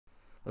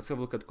Let's have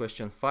a look at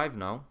question 5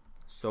 now.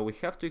 So we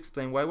have to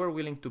explain why we're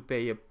willing to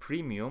pay a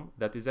premium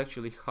that is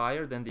actually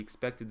higher than the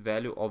expected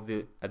value of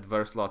the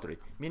adverse lottery.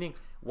 Meaning,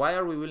 why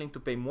are we willing to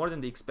pay more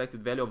than the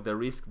expected value of the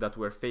risk that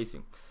we're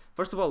facing?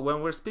 First of all,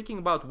 when we're speaking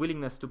about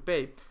willingness to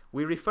pay,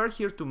 we refer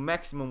here to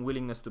maximum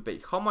willingness to pay.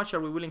 How much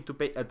are we willing to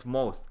pay at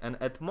most? And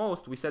at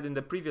most, we said in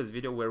the previous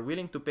video, we're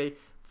willing to pay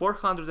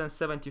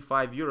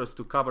 475 euros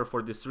to cover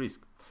for this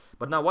risk.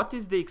 But now, what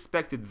is the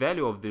expected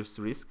value of this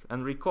risk?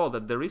 And recall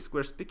that the risk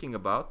we're speaking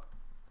about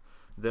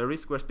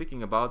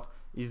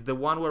is the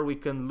one where we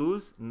can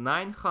lose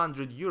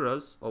 900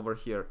 euros over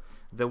here.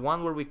 The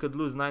one where we could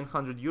lose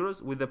 900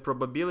 euros with a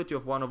probability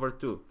of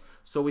 1/2.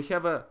 So we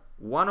have a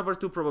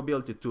 1/2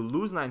 probability to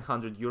lose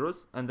 900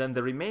 euros, and then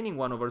the remaining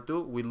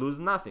 1/2 we lose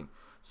nothing.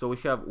 So we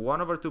have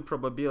 1/2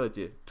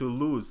 probability to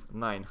lose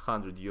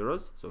 900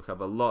 euros. So we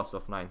have a loss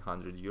of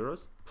 900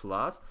 euros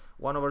plus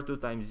 1/2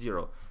 times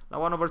 0.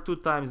 Now 1/2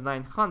 times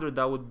 900,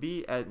 that would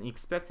be an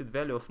expected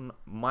value of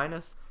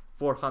minus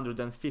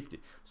 450.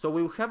 So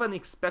we will have an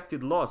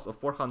expected loss of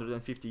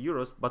 450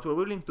 euros, but we're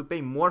willing to pay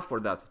more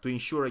for that to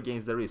insure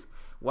against the risk.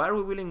 Why are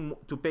we willing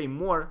to pay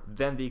more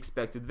than the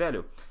expected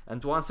value?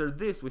 And to answer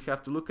this, we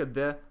have to look at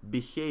the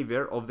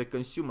behavior of the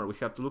consumer. We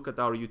have to look at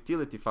our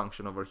utility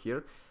function over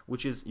here,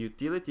 which is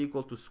utility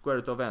equal to square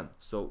root of n.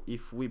 So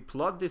if we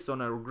plot this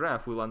on our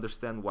graph, we'll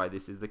understand why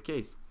this is the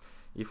case.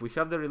 If we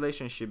have the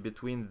relationship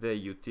between the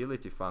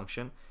utility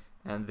function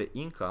and the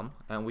income,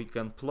 and we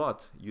can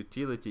plot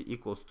utility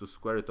equals to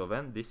square root of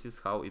n, this is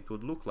how it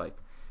would look like.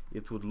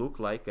 It would look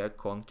like a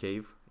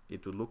concave,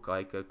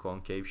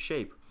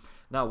 shape.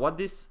 Now what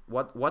is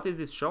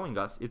this showing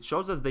us? It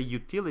shows us the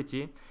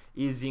utility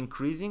is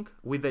increasing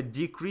with a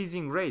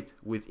decreasing rate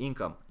with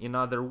income. In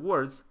other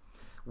words,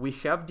 we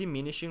have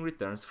diminishing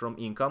returns from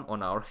income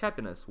on our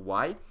happiness.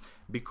 Why?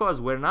 Because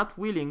we're not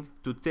willing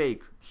to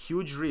take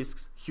huge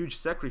risks, huge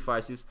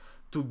sacrifices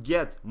to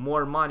get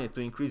more money to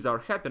increase our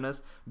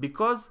happiness,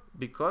 because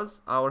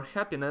our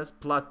happiness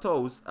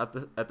plateaus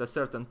at a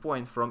certain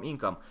point from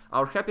income.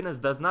 Our happiness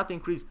does not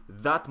increase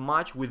that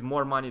much with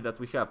more money that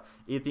we have.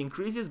 It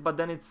increases, but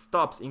then it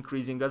stops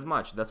increasing as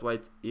much. That's why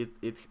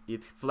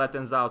it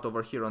flattens out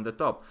over here on the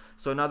top.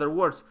 So in other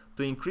words,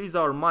 to increase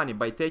our money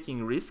by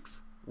taking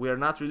risks, we are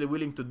not really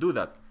willing to do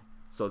that.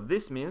 So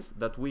this means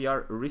that we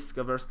are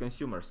risk-averse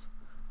consumers.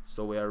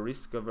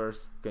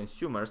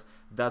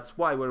 That's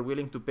why we're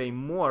willing to pay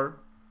more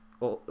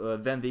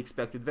than the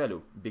expected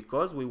value,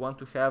 because we want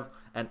to have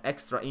an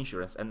extra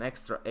insurance, an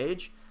extra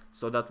edge,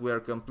 so that we are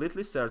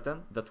completely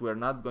certain that we are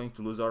not going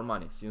to lose our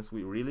money, since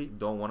we really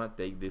don't want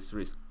to take this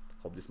risk.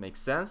 Hope this makes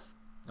sense,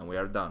 and we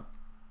are done.